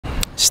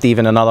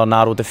Stephen, another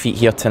narrow defeat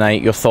here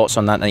tonight. Your thoughts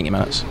on that 90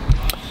 minutes?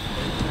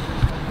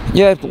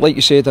 Yeah, like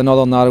you said,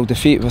 another narrow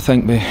defeat. I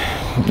think we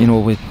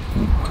had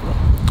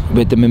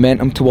the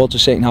momentum towards the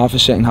second half. The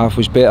second half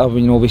was better.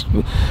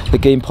 The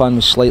game plan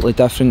was slightly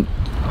different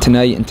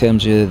tonight in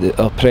terms of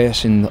our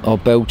press and our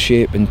build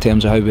shape, in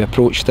terms of how we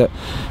approached it.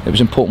 It was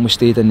important we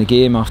stayed in the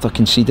game after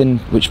conceding,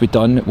 which we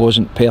done. It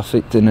wasn't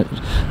perfect, and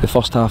the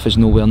first half is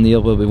nowhere near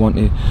where we want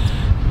to,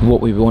 what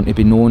we want to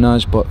be known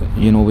as. But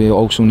we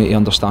also need to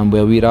understand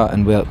where we're at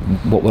and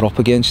what we're up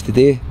against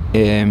today.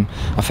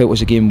 I felt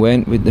as the game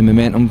went with the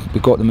momentum, we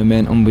got the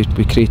momentum, we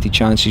created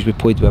chances, we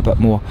played with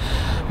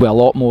a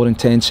lot more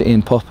intensity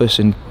and purpose,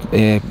 and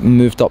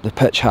moved up the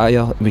pitch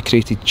higher. We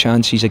created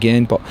chances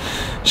again, but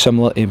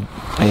similar to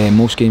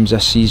most games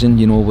this season,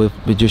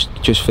 we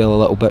just fell a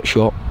little bit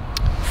short.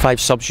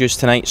 5 subs used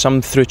tonight,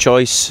 some through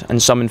choice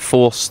and some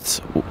enforced.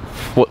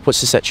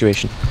 What's the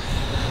situation?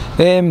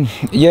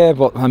 Yeah,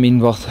 but I mean,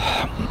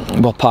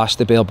 we're past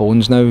the bare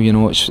bones now.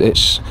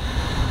 It's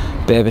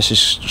Bevis is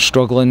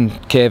struggling,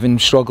 Kevin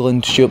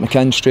struggling, Stuart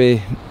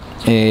McKinstry,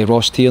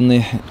 Ross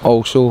Tierney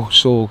also.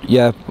 So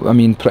yeah, I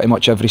mean, pretty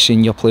much every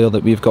senior player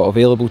that we've got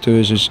available to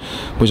us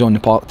was on the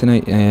park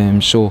tonight.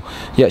 So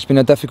yeah, it's been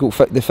a difficult.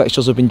 The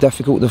fixtures have been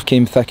difficult. They've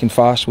came thick and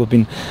fast. We've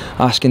been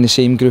asking the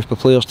same group of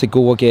players to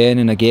go again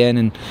and again,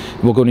 and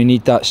we're going to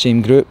need that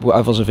same group,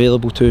 whatever's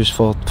available to us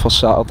for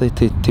Saturday,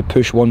 to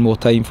push one more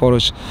time for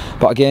us.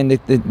 But again,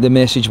 the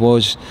message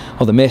was,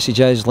 or the message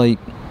is, like,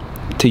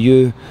 to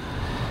you.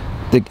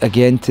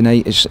 Again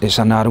tonight, it's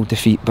a narrow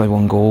defeat by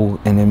 1 goal,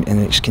 and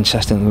it's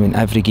consistently in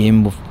every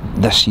game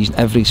this season,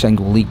 every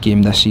single league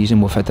game this season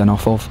we've had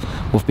enough of.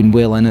 We've been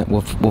well in it,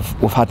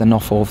 we've had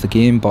enough of the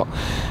game, but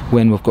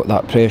when we've got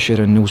that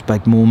pressure and those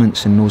big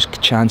moments and those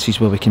chances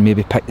where we can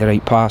maybe pick the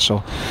right pass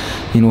or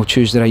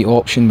choose the right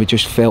option, we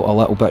just felt a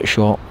little bit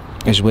short,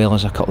 as well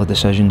as a couple of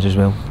decisions as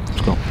well.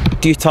 Scott.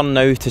 Do you turn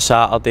now to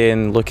Saturday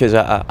and look as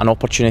an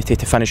opportunity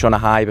to finish on a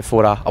high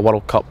before a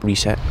World Cup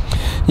reset?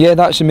 Yeah,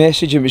 that's the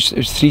message. It was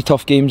 3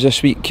 tough games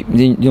this week.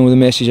 The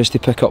message is to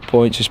pick up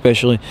points,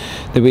 especially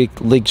the way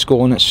league's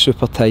going. It's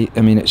super tight.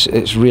 I mean,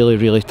 it's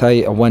really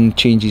tight. A win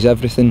changes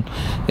everything.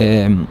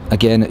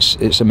 Again,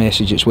 it's a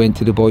message that's went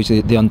to the boys.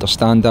 They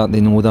understand that.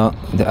 They know that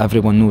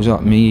everyone knows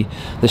that. Me,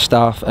 the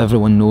staff,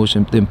 everyone knows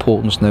the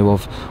importance now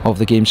of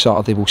the game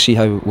Saturday. We'll see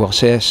how we'll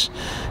assess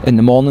in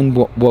the morning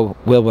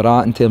where we're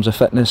at in terms of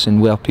fitness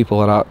and where people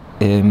are at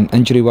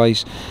injury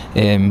wise.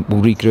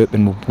 We'll regroup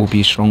and we'll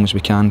be as strong as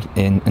we can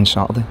in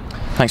Saturday.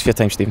 Thanks for your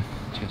time, Stephen.